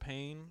remember the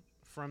pain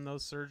from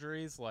those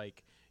surgeries,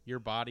 like your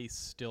body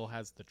still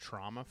has the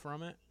trauma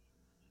from it?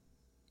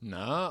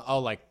 No. Oh,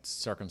 like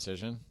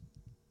circumcision?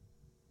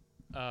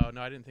 Oh,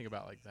 no, I didn't think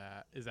about it like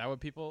that. Is that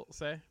what people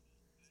say?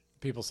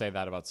 People say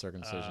that about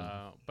circumcision.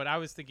 But I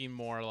was thinking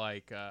more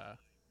like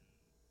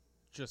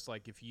just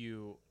like if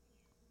you...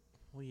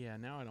 Well, yeah,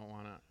 now I don't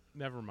want to...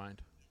 Never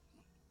mind.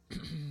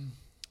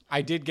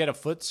 I did get a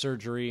foot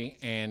surgery,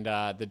 and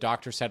the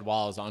doctor said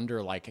while I was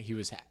under, like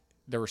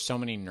there were so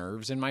many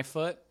nerves in my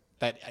foot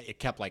that it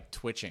kept like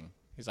twitching.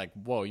 He's like,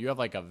 whoa, you have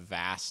like a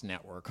vast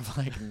network of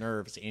like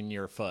nerves in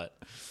your foot.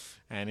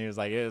 And he was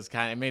like,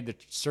 it made the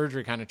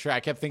surgery kind of tricky. I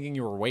kept thinking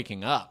you were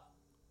waking up.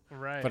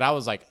 Right. But I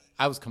was like,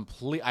 I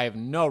have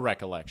no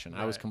recollection.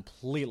 Right. I was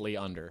completely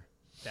under.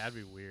 That'd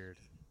be weird.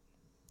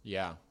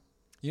 Yeah.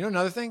 You know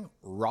another thing?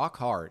 Rock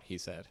hard, he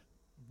said.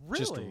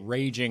 Really? Just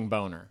raging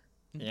boner.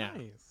 Nice. Yeah.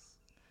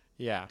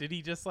 Yeah. Did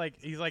he just like,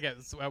 he's like,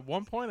 at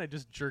one point I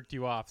just jerked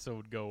you off so it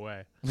would go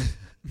away.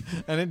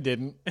 And it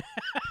didn't.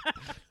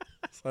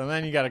 So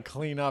then you got to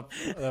clean up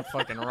the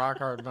fucking rock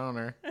hard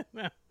boner.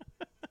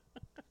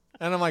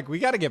 And I'm like, we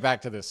got to get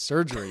back to this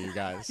surgery, you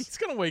guys. He's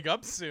going to wake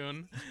up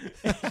soon.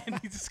 And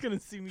he's just going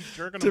to see me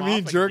jerking him off. To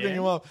me jerking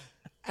him off.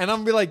 And I'm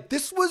going to be like,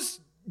 this was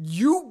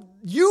you.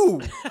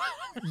 You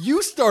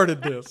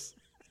started this.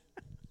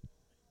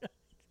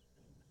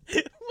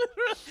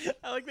 Literally,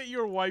 I like that you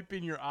were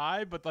wiping your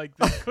eye, but like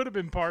this could have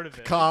been part of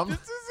it. This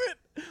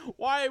isn't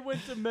why I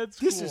went to med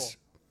school. This is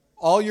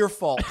all your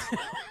fault.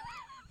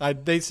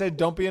 They said,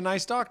 don't be a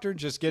nice doctor.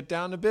 Just get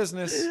down to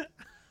business.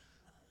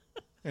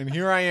 And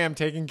here I am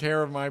taking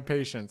care of my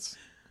patients.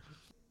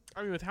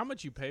 I mean, with how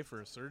much you pay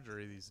for a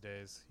surgery these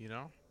days,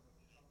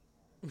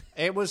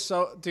 It was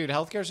so... Dude,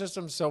 healthcare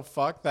system's so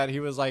fucked that he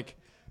was like,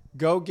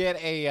 go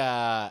get a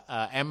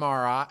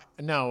MRI.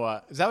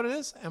 No, is that what it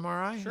is?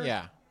 MRI? Sure.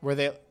 Yeah. Where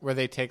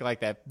they take like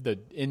the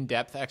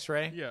in-depth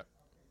x-ray. Yeah.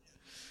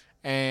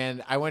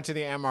 And I went to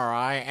the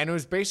MRI, and it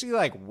was basically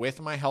like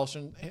with my health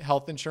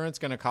insurance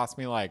going to cost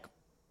me like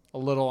a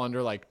little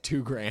under like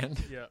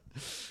 $2,000. Yeah.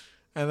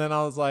 And then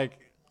I was like,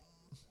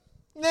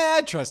 nah,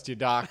 I trust you,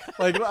 doc.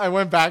 Like I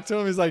went back to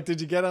him. He's like, did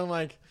you get it? I'm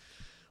like,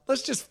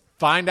 let's just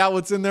find out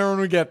what's in there when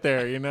we get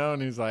there,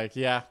 And he's like,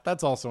 yeah,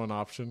 that's also an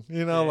option.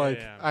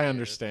 I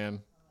understand.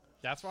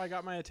 That's why I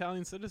got my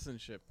Italian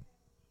citizenship.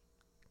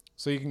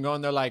 So you can go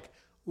in there like,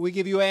 we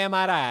give you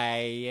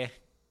MRI.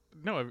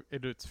 No,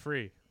 it's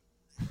free.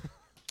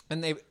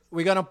 And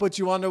we're gonna put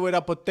you under with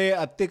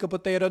a thick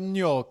potato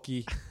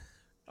gnocchi.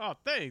 Oh,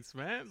 thanks,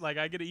 man. Like,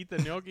 I get to eat the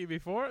gnocchi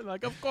before?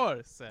 Like, of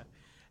course.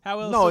 How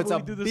else No, would it's we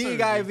a do the big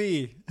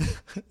surgery?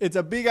 IV. It's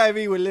a big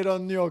IV with little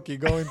gnocchi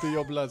going to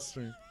your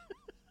bloodstream.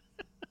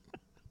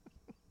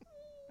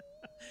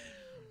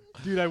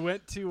 Dude, I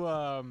went to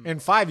In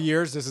 5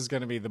 years, this is going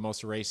to be the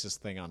most racist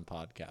thing on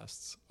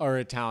podcasts, or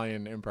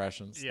Italian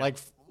impressions. Yeah.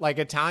 Like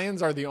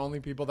Italians are the only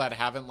people that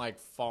haven't like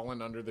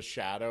fallen under the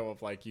shadow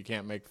of like you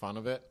can't make fun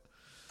of it.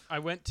 I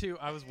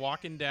was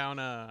walking down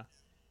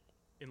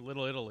in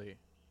Little Italy,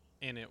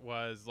 and it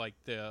was like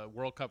the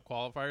World Cup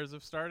qualifiers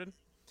have started.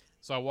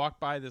 So I walked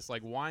by this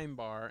like wine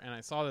bar, and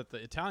I saw that the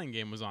Italian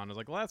game was on. I was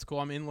like, well, that's cool.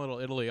 I'm in Little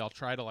Italy. I'll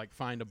try to like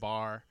find a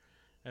bar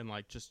and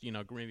like just,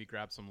 maybe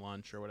grab some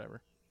lunch or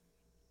whatever.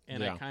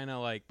 And Yeah. I kind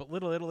of like, but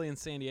Little Italy in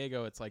San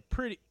Diego, it's like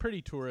pretty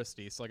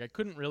touristy. So like I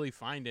couldn't really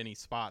find any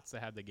spots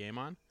that had the game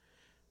on.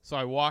 So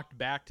I walked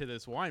back to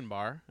this wine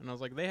bar, and I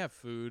was like, they have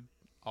food.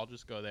 I'll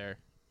just go there.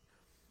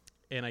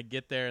 And I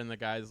get there, and the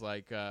guy's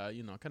like,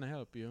 can I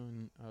help you?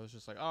 And I was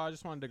just like, oh, I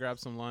just wanted to grab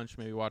some lunch,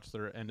 maybe watch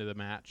the end of the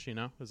match, It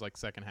was like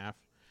second half.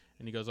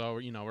 And he goes, oh,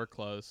 we're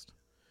closed.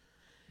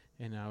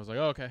 And I was like,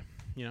 oh, okay.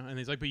 And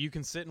he's like, but you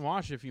can sit and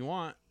watch if you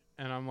want.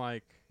 And I'm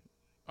like,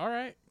 all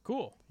right,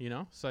 cool.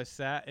 So I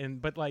sat,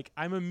 but like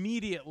I'm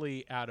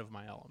immediately out of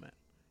my element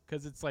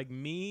because it's like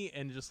me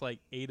and just like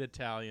 8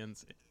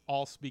 Italians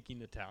all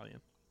speaking Italian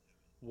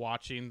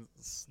watching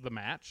the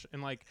match.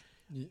 And like,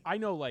 I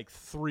know like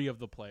 3 of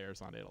the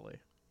players on Italy.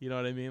 You know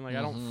what I mean? Like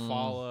I don't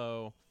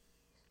follow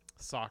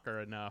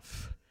soccer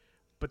enough.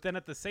 But then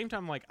at the same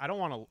time, like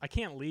I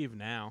can't leave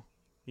now.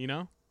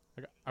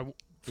 Like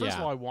first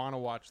of all, I want to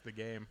watch the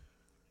game,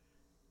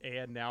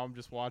 and now I'm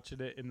just watching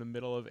it in the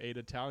middle of 8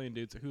 Italian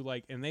dudes who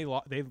like, and they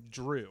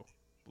drew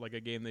like a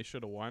game they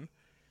should have won.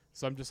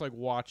 So I'm just like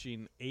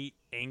watching 8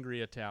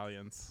 angry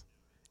Italians,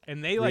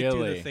 and they like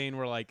do the thing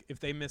where like if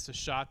they miss a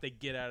shot, they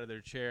get out of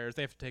their chairs.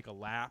 They have to take a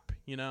lap.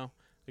 They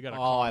got to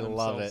calm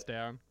themselves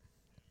down.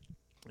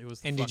 It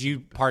was. And did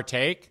you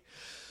partake?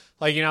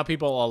 Like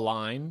people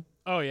align.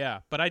 Oh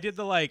yeah, but I did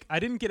I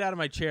didn't get out of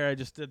my chair. I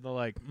just did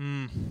the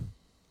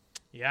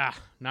yeah,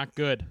 not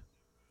good.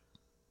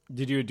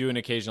 Did you do an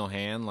occasional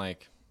hand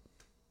like?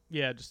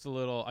 Yeah, just a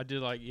little. I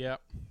did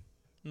yep.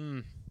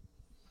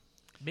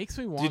 Makes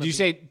me want.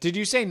 Did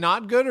you say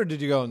not good or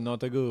did you go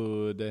not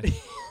good?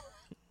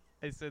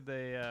 I said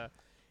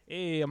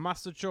hey,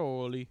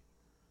 masticholi,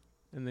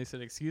 and they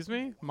said, excuse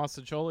me,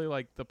 masticholi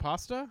like the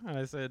pasta, and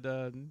I said,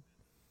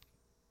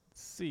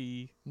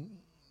 see.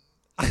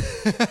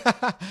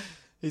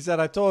 He said,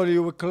 I told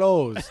you were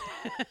closed.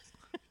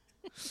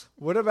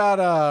 What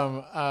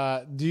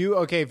about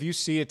if you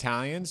see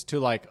Italians to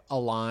like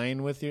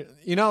align with you,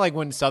 like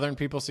when Southern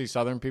people see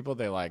Southern people,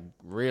 they like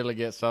really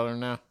get Southern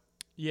now.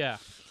 Yeah,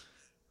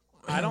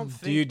 I don't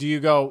think. Do you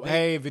go,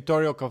 hey,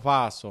 Vittorio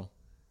Cafasso?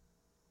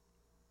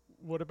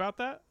 What about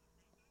that?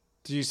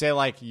 Do you say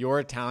like your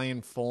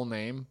Italian full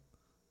name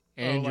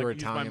and your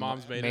Italian my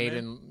mom's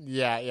maiden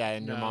name?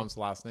 And your mom's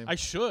last name? I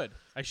should.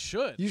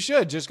 You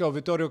should just go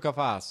Vittorio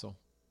Cafasso.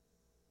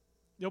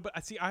 No, but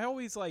I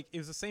always it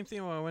was the same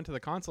thing when I went to the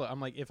consulate.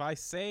 I'm like, if I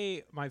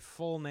say my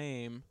full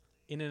name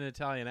in an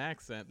Italian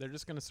accent, they're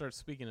just going to start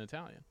speaking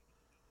Italian.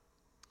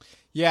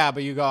 Yeah,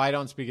 but you go, I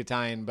don't speak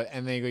Italian,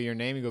 and then you go, your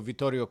name, you go,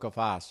 Vittorio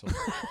Cafasso. And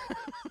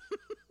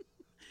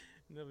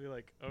they'll be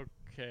like,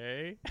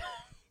 okay.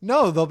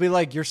 No, they'll be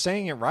like, you're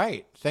saying it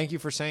right. Thank you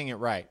for saying it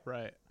right.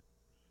 Right.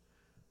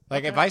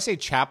 Like, if I say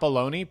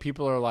Chapeloni,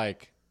 people are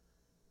like,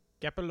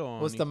 Capelloni.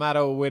 What's the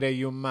matter with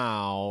your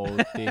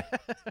mouth?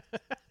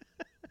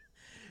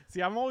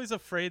 See, I'm always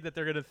afraid that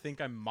they're going to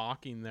think I'm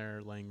mocking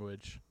their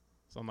language.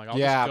 So I'm like, I'll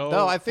just go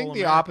no, I think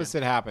the American.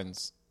 opposite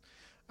happens.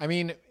 I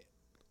mean,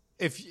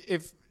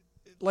 if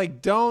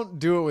don't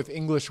do it with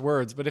English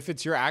words, but if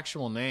it's your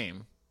actual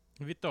name,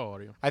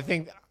 Vittorio. I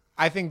think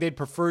they'd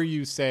prefer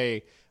you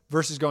say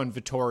versus going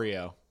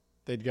Vittorio.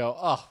 They'd go,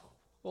 oh,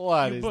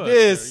 what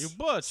is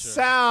this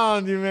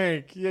sound you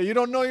make? Yeah, you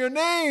don't know your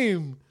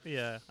name.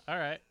 Yeah, all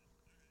right.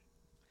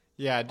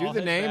 Yeah, do I'll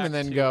the head name back and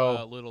then to,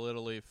 go Little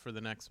Italy for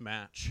the next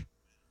match.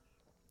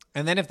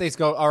 And then if they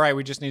go, all right,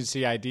 we just need to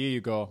see ID, you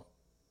go,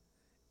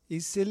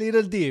 it's a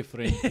little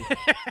different.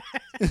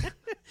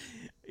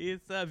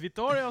 It's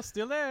Vittorio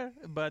still there,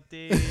 but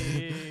Ivan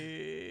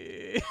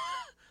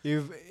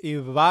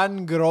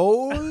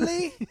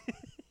Groli?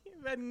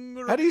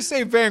 How do you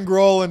say Van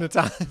Grol in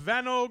Italian?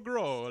 Vano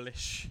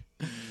Grolish.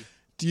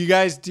 Do you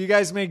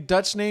guys make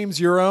Dutch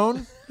names your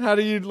own? How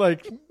do you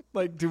like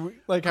do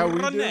like how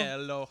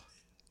Granello.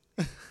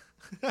 we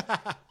do?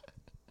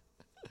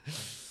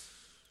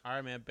 All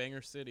right, man.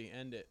 Banger City.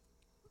 End it.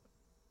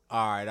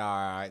 All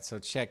right. So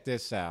check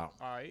this out.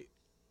 All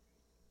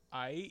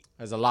right.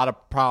 There's a lot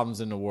of problems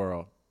in the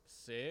world.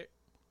 Sick.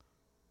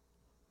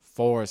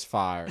 Forest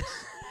fires.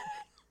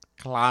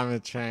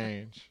 Climate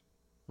change.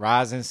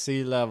 Rising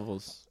sea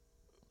levels.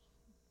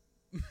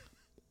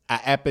 An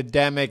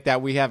epidemic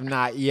that we have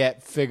not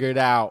yet figured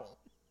out.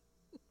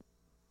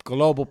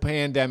 Global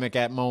pandemic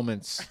at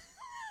moments.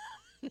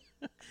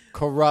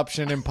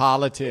 corruption in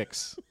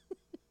politics,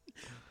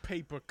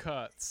 Paper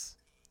cuts.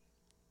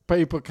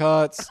 paper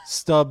cuts,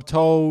 stub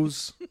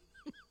toes,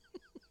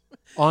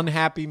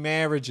 unhappy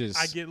marriages.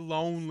 I get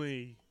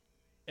lonely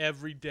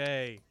every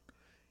day.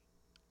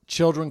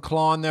 Children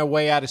clawing their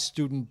way out of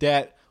student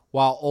debt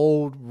while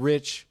old,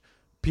 rich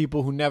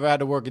people who never had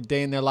to work a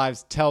day in their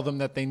lives tell them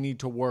that they need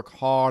to work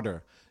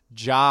harder.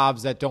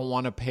 Jobs that don't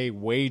want to pay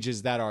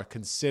wages that are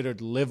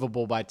considered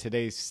livable by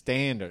today's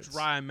standards.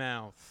 Dry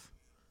mouth.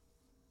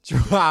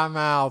 Dry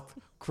mouth,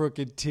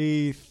 crooked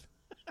teeth.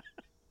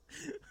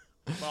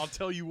 But I'll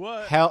tell you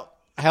what.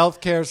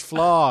 Healthcare's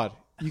flawed.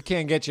 You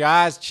can't get your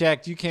eyes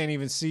checked. You can't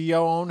even see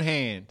your own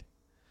hand.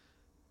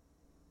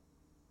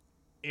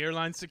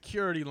 Airline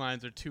security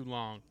lines are too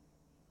long.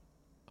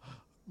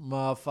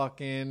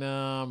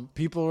 Motherfucking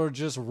people are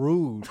just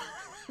rude.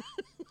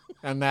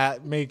 And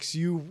that makes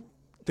you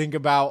think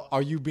about,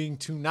 are you being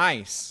too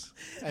nice?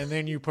 And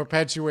then you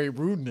perpetuate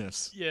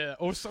rudeness. Yeah,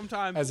 or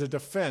sometimes as a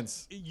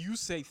defense. You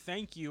say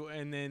thank you,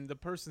 and then the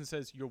person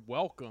says you're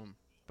welcome,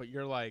 but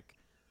you're like,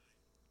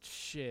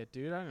 shit,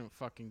 dude, I didn't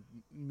fucking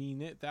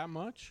mean it that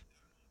much.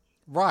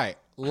 Right.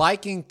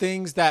 Liking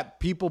things that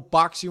people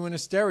box you in a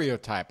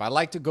stereotype. I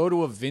like to go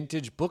to a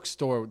vintage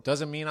bookstore.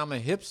 Doesn't mean I'm a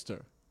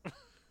hipster.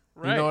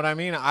 Right. You know what I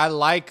mean? I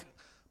like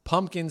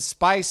pumpkin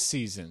spice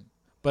season,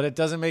 but it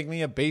doesn't make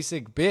me a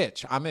basic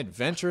bitch. I'm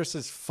adventurous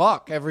as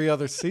fuck every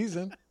other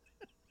season.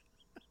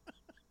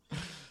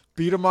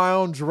 Beating my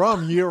own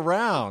drum year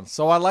round.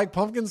 So I like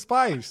pumpkin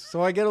spice.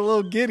 So I get a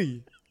little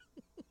giddy.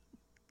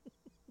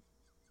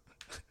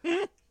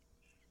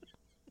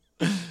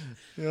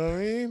 You know what I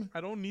mean?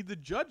 I don't need the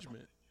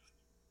judgment.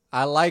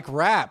 I like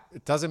rap.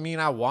 It doesn't mean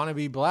I want to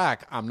be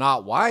black. I'm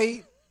not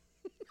white.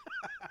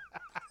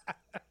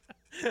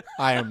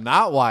 I am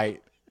not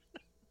white.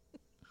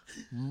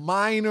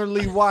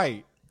 Minorly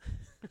white.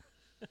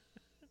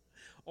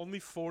 Only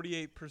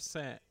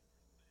 48%.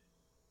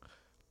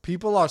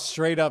 People are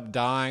straight up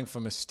dying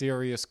for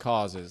mysterious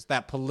causes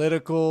that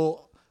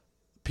political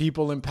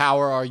people in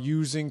power are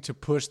using to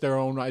push their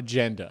own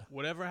agenda.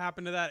 Whatever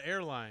happened to that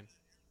airline?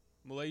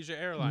 Malaysia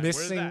Airlines.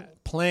 Missing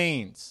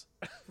planes.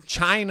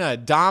 China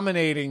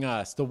dominating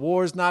us. The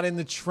war's not in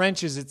the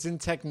trenches. It's in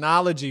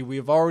technology. We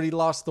have already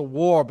lost the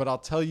war, but I'll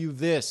tell you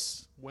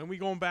this. When we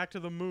going back to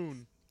the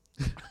moon?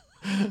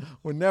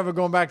 We're never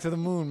going back to the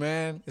moon,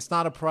 man. It's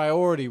not a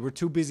priority. We're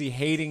too busy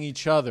hating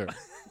each other.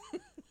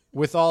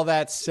 With all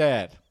that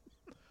said,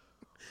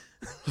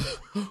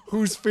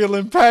 who's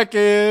feeling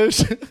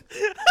peckish?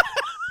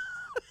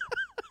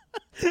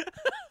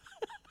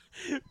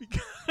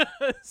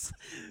 Because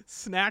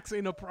snacks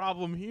ain't a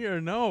problem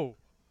here, no.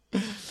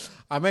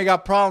 I may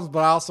got problems, but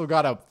I also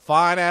got a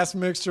fine-ass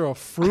mixture of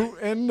fruit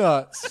and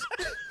nuts.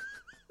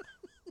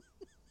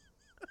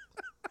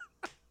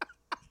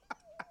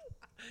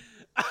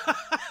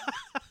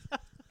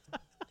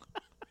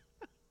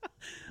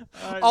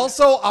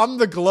 Also, I'm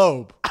the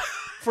globe.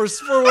 For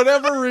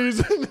whatever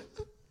reason.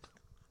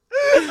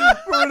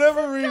 For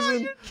whatever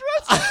reason.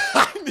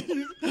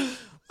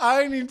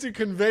 I need to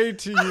convey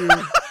to you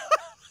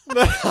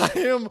that I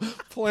am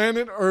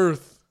planet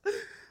Earth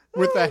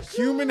with a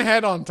human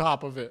head on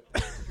top of it.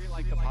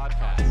 Like the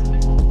podcast.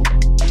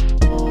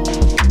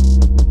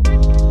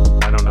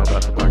 I don't know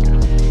about the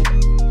podcast.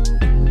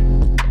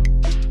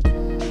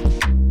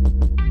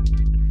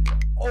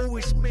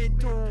 Always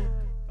mental.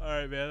 All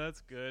right, man,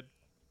 that's good.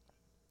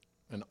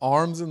 And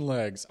arms and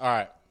legs. All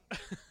right.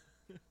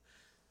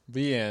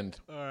 The end.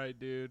 All right,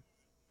 dude.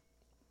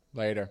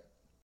 Later.